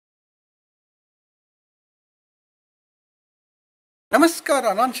ನಮಸ್ಕಾರ,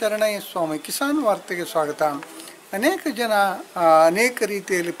 ನಾನು ಶರಣಯ್ಯ ಸ್ವಾಮಿ. ಕಿಸಾನ್ ವಾರ್ತೆಗೆ ಸ್ವಾಗತ. ಅನೇಕ ಜನ ಅನೇಕ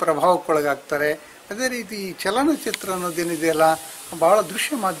ರೀತಿಯಲ್ಲಿ ಪ್ರಭಾವಕ್ಕೊಳಗಾಗ್ತಾರೆ. ಅದೇ ರೀತಿ ಚಲನಚಿತ್ರ ಅನ್ನೋದೇನಿದೆಯಲ್ಲ, ಭಾಳ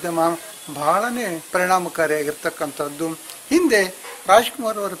ದೃಶ್ಯ ಮಾಧ್ಯಮ, ಬಹಳನೇ ಪರಿಣಾಮಕಾರಿಯಾಗಿರ್ತಕ್ಕಂಥದ್ದು. ಹಿಂದೆ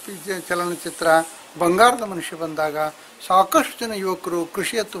ರಾಜ್ಕುಮಾರ್ ಅವರ ಚಲನಚಿತ್ರ ಬಂಗಾರದ ಮನುಷ್ಯ ಬಂದಾಗ ಸಾಕಷ್ಟು ಜನ ಯುವಕರು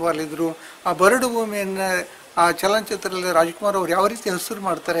ಕೃಷಿಯತ್ತ ವಾಲಿದ್ರು. ಆ ಬರಡು ಭೂಮಿಯನ್ನು ಆ ಚಲನಚಿತ್ರದಲ್ಲಿ ರಾಜ್ಕುಮಾರ್ ಅವರು ಯಾವ ರೀತಿ ಹಸಿರು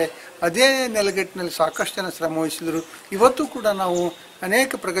ಮಾಡ್ತಾರೆ, ಅದೇ ನೆಲಗಟ್ಟಿನಲ್ಲಿ ಸಾಕಷ್ಟು ಜನ ಶ್ರಮ ವಹಿಸಿದರು. ಇವತ್ತು ಕೂಡ ನಾವು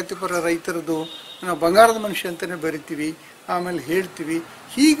ಅನೇಕ ಪ್ರಗತಿಪರ ರೈತರದ್ದು ನಾವು ಬಂಗಾರದ ಮನುಷ್ಯ ಅಂತಲೇ ಬರಿತೀವಿ, ಆಮೇಲೆ ಹೇಳ್ತೀವಿ.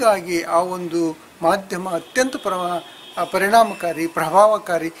 ಹೀಗಾಗಿ ಆ ಒಂದು ಮಾಧ್ಯಮ ಅತ್ಯಂತ ಪರಿಣಾಮಕಾರಿ,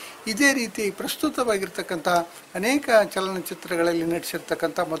 ಪ್ರಭಾವಕಾರಿ. ಇದೇ ರೀತಿ ಪ್ರಸ್ತುತವಾಗಿರ್ತಕ್ಕಂಥ ಅನೇಕ ಚಲನಚಿತ್ರಗಳಲ್ಲಿ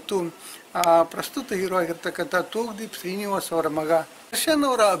ನಟಿಸಿರ್ತಕ್ಕಂಥ ಮತ್ತು ಪ್ರಸ್ತುತ ಹೀರೋ ಆಗಿರ್ತಕ್ಕಂಥ ತೂಗ್ದೀಪ್ ಶ್ರೀನಿವಾಸ್ ಅವರ ಮಗ ದರ್ಶನ್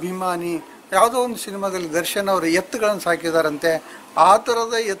ಅವರ ಅಭಿಮಾನಿ. ಯಾವುದೋ ಒಂದು ಸಿನಿಮಾದಲ್ಲಿ ದರ್ಶನ್ ಅವರು ಎತ್ತುಗಳನ್ನು ಸಾಕಿದಾರಂತೆ. ಆ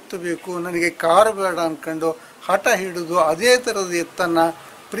ಥರದ ಎತ್ತು ಬೇಕು, ನನಗೆ ಕಾರು ಬೇಡ ಅಂದ್ಕೊಂಡು ಹಠ ಹಿಡಿದು ಅದೇ ಥರದ ಎತ್ತನ್ನು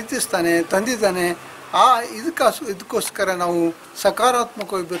ಪ್ರೀತಿಸ್ತಾನೆ, ತಂದಿದ್ದಾನೆ. ಇದಕ್ಕೋಸ್ಕರ ನಾವು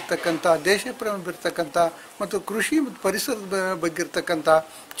ಸಕಾರಾತ್ಮಕವಾಗಿ ಬಿರ್ತಕ್ಕಂಥ, ದೇಶಪ್ರೇಮ ಬಿರ್ತಕ್ಕಂಥ ಮತ್ತು ಕೃಷಿ ಮತ್ತು ಪರಿಸರದ ಬಗ್ಗೆ ಇರ್ತಕ್ಕಂಥ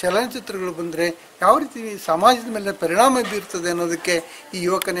ಚಲನಚಿತ್ರಗಳು ಬಂದರೆ ಯಾವ ರೀತಿ ಸಮಾಜದ ಮೇಲೆ ಪರಿಣಾಮ ಬೀರ್ತದೆ ಅನ್ನೋದಕ್ಕೆ ಈ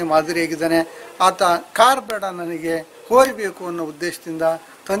ಯುವಕನೇ ಮಾದರಿಯಾಗಿದ್ದಾನೆ. ಆತ ಕಾರ್ ಬೇಡ, ನನಗೆ ಹೋರಿಬೇಕು ಅನ್ನೋ ಉದ್ದೇಶದಿಂದ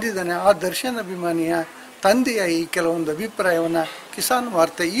ತಂದಿದ್ದಾನೆ. ಆ ದರ್ಶನ್ ಅಭಿಮಾನಿಯ ತಂದೆಯ ಈ ಕೆಲವೊಂದು ಅಭಿಪ್ರಾಯವನ್ನು ಕಿಸಾನ್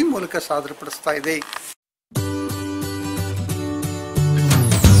ವಾರ್ತೆ ಈ ಮೂಲಕ ಸಾದರಪಡಿಸ್ತಾ ಇದೆ.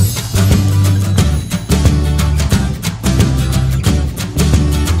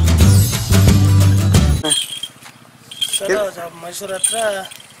 ಮೈಸೂರು ಹತ್ರ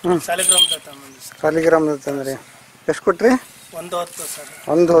ಸಾಲಿಗ್ರಾಮದ ತಂದ್ರಿ. ಎಷ್ಟು ಕೊಟ್ರಿ? 1 ಹೊತ್ತು ಸರ್.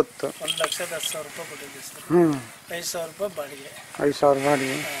 1 ಹೊತ್ತು 1,10,000 ರೂಪಾಯಿ ಕೊಟ್ಟಿದ್ದೀವಿ ಸರ್. 5,000 ರೂಪಾಯಿ ಬಾಡಿಗೆ. 5,000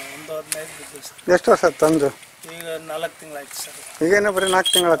 ಬಾಡಿಗೆ. 1,15,000 ಬಿದ್ದು ಸರ್. ಎಷ್ಟು ವರ್ಷ ತಂದು? ಈಗ 4 ತಿಂಗಳಾಯ್ತು ಸರ್. ಈಗೇನೋ ಬರೀ 4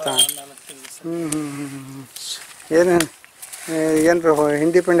 ತಿಂಗಳಾಯ್ತ? 4 ತಿಂಗಳು ಸರ್. ಏನು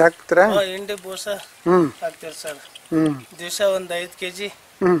ಹಿಂಡಿ ಪಿಂಡಿ ಹಾಕ್ತೀರಾ? ಹಿಂಡಿ ಬೂಸ ಹಾಕ್ತೀವಿ ಸರ್. ದಿವಸ ಒಂದು 5 ಕೆಜಿ,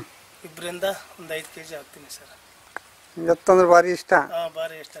 ಇಬ್ಬರಿಂದ ಒಂದು 5 ಕೆಜಿ ಹಾಕ್ತೀನಿ ಸರ್. ಎತ್ತಂದ್ರೆ ಭಾರಿ ಇಷ್ಟ?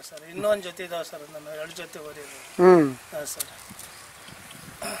 ಭಾರಿ ಇಷ್ಟ ಸರ್. ಇನ್ನೊಂದು ಜೊತೆ ಇದಾವೆ ಸರ್, ನಮ್ಮ 2 ಜೊತೆ ಹೊರಿ ಇದಾವೆ ಸರ್.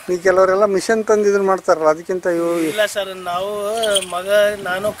 ಈ ಕೆಲವರೆಲ್ಲ ಮಿಷನ್ ತಂದಿದ್ರು ಮಾಡ್ತಾರಲ್ಲ, ಅದಕ್ಕಿಂತ ಇಲ್ಲ ಸರ್.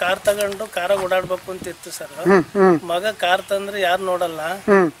 ನಾನು ಕಾರ್ ತಗೊಂಡು ಕಾರಾಗ ಓಡಾಡ್ಬೇಕು ಅಂತ ಇತ್ತು ಸರ್. ಮಗ ಕಾರ್ ತಂದ್ರೆ ಯಾರು ನೋಡಲ್ಲ,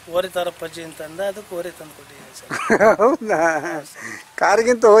 ಓರಿ ತರ ಪಜ್ಜಿ ಅಂತಂದ, ಅದಕ್ಕೆ ಓರಿ ತಂದು ಕೊಟ್ಟಿದ್ದೀನಿ ಸರ್. ಹೌದಾ?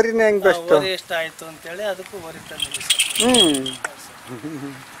 ಕಾರ್ಗಿಂತ ಓರಿನೇ ಹೆಂಗ್ ಬೆಸ್ಟ್? ಓರಿ ಇಷ್ಟ ಆಯ್ತು ಅಂತೇಳಿ ಅದಕ್ಕೂ ಓರಿ ತಂದಿದ್ದೀನಿ ಸರ್.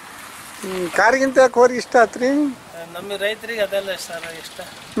 ಕಾರ್ಗಿಂತ ಯಾಕೆ ಓರಿ ಇಷ್ಟ ಆತ್ರಿ? ನಮ್ಮ ರೈತರಿಗೆ ಅದೆಲ್ಲ ಸರ್ ಇಷ್ಟ.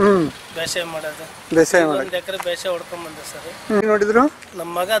 ಬೇಸಾಯ ಮಾಡೋದು, 1 ಎಕರೆ ಬೇಸಾಯ ಹೊಡ್ಕೊಂಡ್ ಬಂದೆ ಸರ್. ನೋಡಿದ್ರು ನಮ್ಮ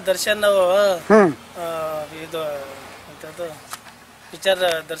ಮಗ ದರ್ಶನ್ ಇದು ಅಂತದ್ದು ಪಿಕ್ಚರ್,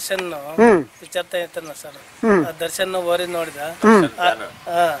 ದರ್ಶನ್ ಪಿಕ್ಚರ್ ತೈತನ ಸರ್. ಆ ದರ್ಶನ್ ಓರಿ ನೋಡಿದ,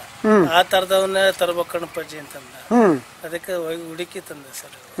 ಆ ತರದವನ್ನೇ ತರ್ಬೇಕಣ್ಣ ಪಜ್ಜಿ ಅಂತಂದ, ಅದಕ್ಕೆ ಹುಡುಕಿ ತಂದೆ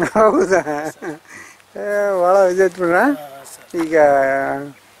ಸರ್. ಹೌದಾ? ಭಾಳ ಇದೈತ್ ಬಿಡ್ರ. ಈಗ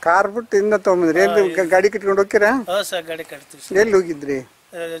ಕಾರ್ ಬಿಟ್ಟು ಇನ್ನ ತಗೊಂಬಂದ್ರಿ? ಎಲ್ಲಿ ಗಾಡಿ ಕಟ್ಕೊಂಡು ಹೋಗ್ತೀರಾ? ಸರ್, ಗಾಡಿ ಕಟ್ತೀವಿ ಸರ್. ಎಲ್ಲಿ ಹೋಗಿದ್ರಿ?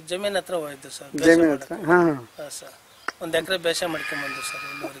 ಜಮೀನ್ ಹತ್ರ ಹೋಯ್ತು ಸರ್. ಜಮೀನ್ ಹತ್ರ? ಸರ್, 1 ಎಕರೆ ಬೇಸಾಯ ಮಾಡ್ಕೊಂಡ್ ಬಂದು ಸರ್.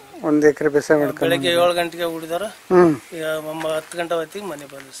 1 ಎಕರೆ ಬೇಸಾಯ ಮಾಡ್ಕೊಂಡು ಬೆಳಗ್ಗೆ 7 ಗಂಟೆಗೆ ಹುಡಿದಾರ, 10 ಗಂಟೆ ಹೊತ್ತಿಗೆ ಮನೆ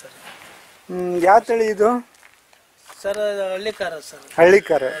ಬಂದು ಸರ್. ಯಾವ ತಳಿ ಇದು ಸರ್? ಹಳ್ಳಿ ಕಾರ ಸರ್. ಹಳ್ಳಿ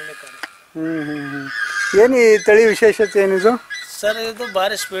ಕಾರ. ಏನು ಈ ತಳಿ ವಿಶೇಷತೆ ಏನಿದು ಸರ್? ಇದು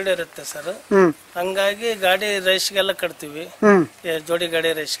ಭಾರಿ ಸ್ಪೀಡ್ ಇರುತ್ತೆ ಸರ್. ಹಂಗಾಗಿ ಗಾಡಿ ರೇಸ್ಗೆಲ್ಲ ಕಟ್ತೀವಿ, ಜೋಡಿ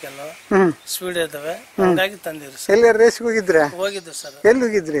ಗಾಡಿ ರೇಸ್ಗೆಲ್ಲ ಸ್ಪೀಡ್ ಇದಾವೆ, ಹಂಗಾಗಿ ತಂದಿರಿ ಸರ್. ಎಲ್ಲಿ ರೇಸ್ಗೆ ಹೋಗಿದ್ರೆ? ಹೋಗಿದ್ದು ಸರ್. ಎಲ್ಲಿ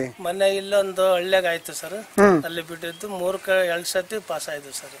ಹೋಗಿದ್ರಿ? ಮೊನ್ನೆ ಇಲ್ಲೊಂದು ಹಳ್ಳಿಯಾಗ ಆಯ್ತು ಸರ್, ಅಲ್ಲಿ ಬಿಟ್ಟಿದ್ದು 2 ಸತಿ ಪಾಸ್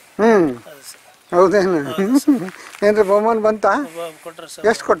ಆಯ್ತು ಸರ್. ಹೌದೇನು? ಏನ್ರಿ ಬಹುಮಾನ ಬಂತ? ಕೊಟ್ರು ಸರ್.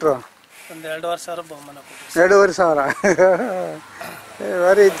 ಎಷ್ಟು ಕೊಟ್ರು? ಒಂದು 2,500 ಬಹುಮಾನ ಕೊಟ್ರು. 2,500?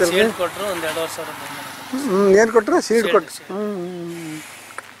 ಭಾರಿ ಐತಲ್ಲ. ಕೊಟ್ರು, ಒಂದು 2,500 ಬಹುಮಾನ. ಏನು ಕೊಟ್ರು? ಸೀಡ್ ಕೊಟ್ರು.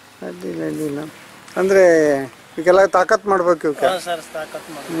 ಅಡ್ಡಿಲ್ಲ ಅಡ್ಡಿಲ್ಲ. ಅಂದರೆ ಈಗೆಲ್ಲ ತಾಕತ್ ಮಾಡ್ಬೇಕು ಇವಕ್ಕೆ? ಸರ್, ತಾಕತ್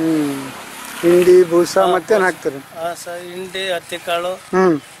ಮಾಡಿ. ಹಿಂಡಿ ಬೂಸ ಮತ್ತೇನು ಹಾಕ್ತೀರಿ? ಸರ್, ಹಿಂಡಿ, ಹತ್ತಿ ಕಾಳು,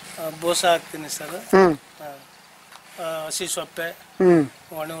 ಬೂಸ ಹಾಕ್ತೀನಿ ಸರ್. ಹಸಿ ಸೊಪ್ಪೆ,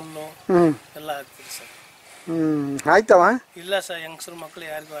 ಒಣ ಹುಲ್ಲು ಎಲ್ಲ ಹಾಕ್ತೀನಿ ಸರ್. ಆಯ್ತವ? ಇಲ್ಲ ಸರ್, ಹೆಂಗಸ್ರ ಮಕ್ಳು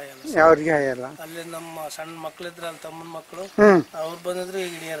ಯಾರಿಗೂ ಆಯಲ್ಲ. ಯಾವ್ರಿಗೆ ಆಯಲ್ಲ? ಅಲ್ಲಿ ನಮ್ಮ ಸಣ್ಣ ಮಕ್ಳಿದ್ರ, ಅಲ್ಲಿ ತಮ್ಮನ ಮಕ್ಕಳು, ಅವ್ರು ಬಂದಿದ್ರು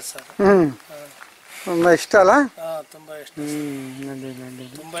ಈಗ ಹಿಡಿಯಾರ ಸರ್. ತುಂಬಾ ಇಷ್ಟ ಅಲ್ಲ? ತುಂಬಾ ಇಷ್ಟ.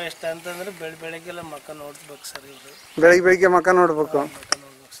 ತುಂಬಾ ಇಷ್ಟ ಅಂತಂದ್ರೆ ಬೆಳಗ್ಗೆಲ್ಲ ಮಕ್ಕ ನೋಡ್ಬೇಕು ಸರ್. ಇವ್ರು ಬೆಳಿಗ್ಗೆ ಮಕ್ಕ ನೋಡ್ಬೇಕು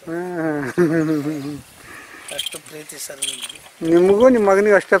ಸರ್. ಅಷ್ಟು ಪ್ರೀತಿ ಸರ್ ನಿಮ್ಗೆ. ನಿಮಗೂ ನಿಮ್ಮ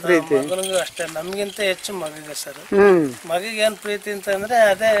ಮಗನಿಗೂ ಅಷ್ಟೇ ಪ್ರೀತಿ? ಮಗನಿಗೂ ಅಷ್ಟೇ, ನಮ್ಗಿಂತ ಹೆಚ್ಚು ಮಗಿಗೆ ಸರ್. ಮಗಿಗೆ ಏನ್ ಪ್ರೀತಿ ಅಂತಂದ್ರೆ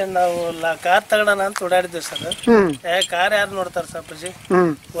ಅದೇ ನಾವು ಕಾರ್ ತಗೊಳೋಣ ಅಂತ ಓಡಾಡಿದ್ವಿ ಸರ್. ಕಾರ್ ಯಾರು ನೋಡ್ತಾರ ಸರ್ ಅಪ್ಪಾಜಿ?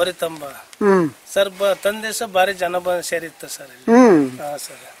 ಓರಿ ತಂಬ ಸರ್. ತಂದ ದಿವಸ ಭಾರಿ ಜನ ಸೇರಿತ್ತು ಸರ್. ಹಾ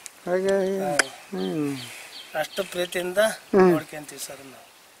ಸರ್. ಹಾಗೆ ಅಷ್ಟು ಪ್ರೀತಿಯಿಂದ ನೋಡ್ಕೊಂತೀವಿ ಸರ್ ನಾವು.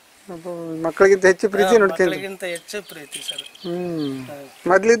 ಮಕ್ಕಳಿಗಿಂತ ಹೆಚ್ಚು ಪ್ರೀತಿ ನೋಡ್ಕೊಂತೀವಿ. ಮಕ್ಕಳಿಗಿಂತ ಹೆಚ್ಚು ಪ್ರೀತಿ ಸರ್.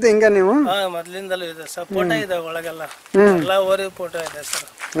 ಮೊದ್ಲಿದ್ದು ಹಿಂಗ ನೀವು? ಮೊದ್ಲಿಂದಲೂ ಇದೆ ಸರ್. ಫೋಟೋ ಇದೆ ಒಳಗೆಲ್ಲ, ಎಲ್ಲ ಓರಿ ಫೋಟೋ ಇದೆ ಸರ್.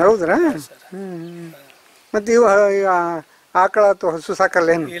 ಹೌದ್ರಾ? ಮತ್ತೆ ಇವು ಆಕಳ ಅಥವಾ ಹಸು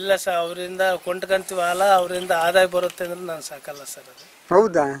ಸಾಕಲ್ಲೇನು? ಇಲ್ಲ ಸರ್, ಅವರಿಂದ ಕೊಂಡ್ಕಂತೀವಿ ಹಾಲ, ಅವರಿಂದ ಆದಾಯ ಬರುತ್ತೆ ಅಂದ್ರೆ ನಾನು ಸಾಕಲ್ಲ ಸರ್ ಅದು.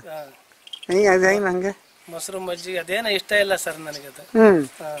 ಹೌದಾ? ನಂಗೆ ಮೊಸರು ಮಜ್ಜಿಗೆ ಅದೇನ ಇಷ್ಟ ಇಲ್ಲ ಸರ್ ನನಗೆ ಅದು.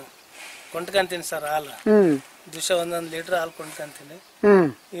 ಕೊಂಡ್ಕಂತೀನಿ ಸರ್ ಹಾಲು, ದಿವಸ 1 ಲೀಟರ್ ಹಾಲು ಕೊಂಡ್ಕಂತೀನಿ.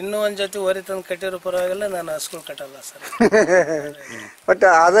 ಇನ್ನೂ ಒಂದ್ ಜೊತೆ ಓರಿ ತಂದು ಕಟ್ಟಿರೋ ಪರವಾಗಿಲ್ಲ, ನಾನು ಹಸ್ಗಳು ಕಟ್ಟಲ್ಲ ಸರ್. ಬಟ್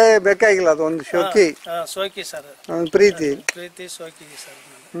ಅದೇ ಬೇಕಾಗಿಲ್ಲ, ಅದು ಒಂದು ಶೋಕಿ. ಸೋಕಿ ಸರ್, ಪ್ರೀತಿ ಸೋಕಿ ಸರ್.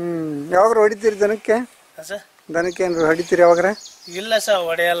 ಯಾವಾಗ ಹೊಡಿತೀರಿ ದನಕ್ಕೆ? ದನಕ್ಕೆ ಏನ್ರು ಹೊಡಿತೀರಿ ಯಾವಾಗ? ಇಲ್ಲ ಸರ್,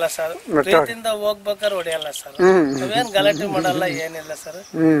 ಹೊಡೆಯಲ್ಲ ಸರ್. ಪ್ರೀತಿಯಿಂದ ಹೋಗ್ಬೇಕಾದ್ರೆ ಹೊಡೆಯಲ್ಲ ಸರ್. ನಾವೇನ್ ಗಲಾಟೆ ಮಾಡಲ್ಲ, ಏನಿಲ್ಲ ಸರ್.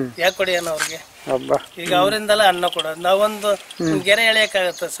 ಯಾಕೆ ಹೊಡಿಯೋಣ ಅವ್ರಿಗೆ? ಈಗ ಅವರಿಂದಲ್ಲ ಅನ್ನ ಕೊಡೋದು. ನಾವೊಂದು ಗೆರೆ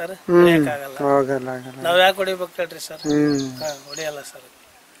ಎಳೆಯಕ್ಕಾಗತ್ತ ಸರ್? ಎಳೆಯಕ್ಕಾಗಲ್ಲ. ನಾವ್ ಯಾಕೆ ಹೊಡಿಬೇಕು ಹೇಳ್ರಿ ಸರ್? ಹೊಡಿಯಲ್ಲ ಸರ್.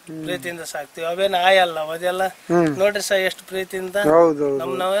 ಪ್ರೀತಿಯಿಂದ ಸಾಕ್ತಿವಿ. ಅವೇನ್ ಆಯಲ್ಲ, ಅದೆಲ್ಲ ನೋಡ್ರಿ ಸರ್ ಎಷ್ಟು ಪ್ರೀತಿಯಿಂದ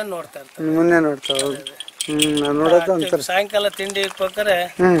ನಾವೇ ನೋಡ್ತಾ ಇರ್ತೀವಿ. ಮುನ್ನೆ ನೋಡ್ತಾವ. ಸಾಯಂಕಾಲ ತಿಂಡಿ ಇಕ್ಬೇಕಾರೆ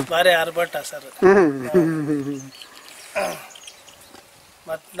ಭಾರಿ ಆರ್ಭಟ ಸರ್.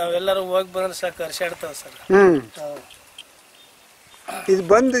 ಮತ್ ನಾವೆಲ್ಲರೂ ಹೋಗಿ ಬಂದ್ರೆ ಸಾಕು ಹರ್ಷಾಡ್ತಾವ ಸರ್. ಇದು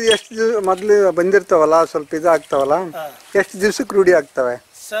ಬಂದು ಎಷ್ಟು ಮೊದ್ಲು ಬಂದಿರ್ತಾವಲ್ಲ, ಸ್ವಲ್ಪ ಇದಾಗ್ತಾವಲ್ಲ, ಎಷ್ಟು ದಿವ್ಸಕ್ಕೆ ರೂಢಿ ಆಗ್ತವೆ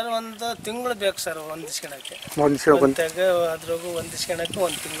ಸರ್? 1 ತಿಂಗಳು ಬೇಕು ಸರ್ ಹೊಂದಿಸ್ಕೊಳಕ್ಕೆ. ಅದ್ರಾಗು ಹೊಂದಿಸ್ಕೊಳಕ್ಕೆ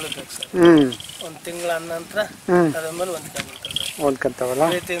 1 ತಿಂಗಳು ಬೇಕು ಸರ್. 1 ತಿಂಗಳ ನಂತರ ಅದಾದ್ಮೇಲೆ ಹೊಂದ್ಕೊಂತಾವಲ್ಲ.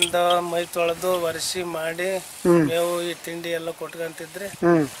 ಪ್ರೀತಿಯಿಂದ ಮೈ ತೊಳೆದು ಒರೆಸಿ ಮಾಡಿ ಮೇವು ಈ ತಿಂಡಿ ಎಲ್ಲ ಕೊಟ್ಕೊಂತಿದ್ರೆ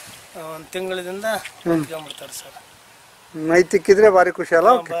 1 ತಿಂಗಳಿಂದ ಹೊಂದ್ಕೊಂಡ್ಬಿಡ್ತಾರೆ ಸರ್. ಮೈ ತಿಕ್ಕಿದ್ರೆ ಭಾರಿ ಖುಷಿ ಅಲ್ಲ?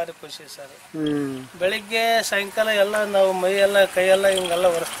 ಭಾರಿ ಖುಷಿ ಸರ್. ಬೆಳಿಗ್ಗೆ ಸಾಯಂಕಾಲ ಎಲ್ಲ ನಾವು ಮೈ ಎಲ್ಲ ಕೈಯೆಲ್ಲ ಹಿಂಗೆಲ್ಲ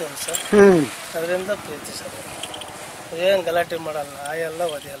ಒರೆಸ್ತೇವೆ ಸರ್. ಅದರಿಂದ ಪ್ರೀತಿ ಸರ್. ಏನ್ ಗಲಾಟೆ ಮಾಡಲ್ಲ, ಆಯೆಲ್ಲ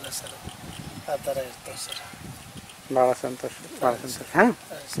ಒದೆಯಲ್ಲ ಸರ್. ಆ ಥರ ಇರ್ತವೆ ಸರ್. ಭಾಳ ಸಂತೋಷ, ಭಾಳ ಸಂತೋಷ.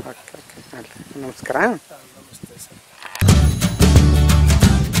 ನಮಸ್ಕಾರ.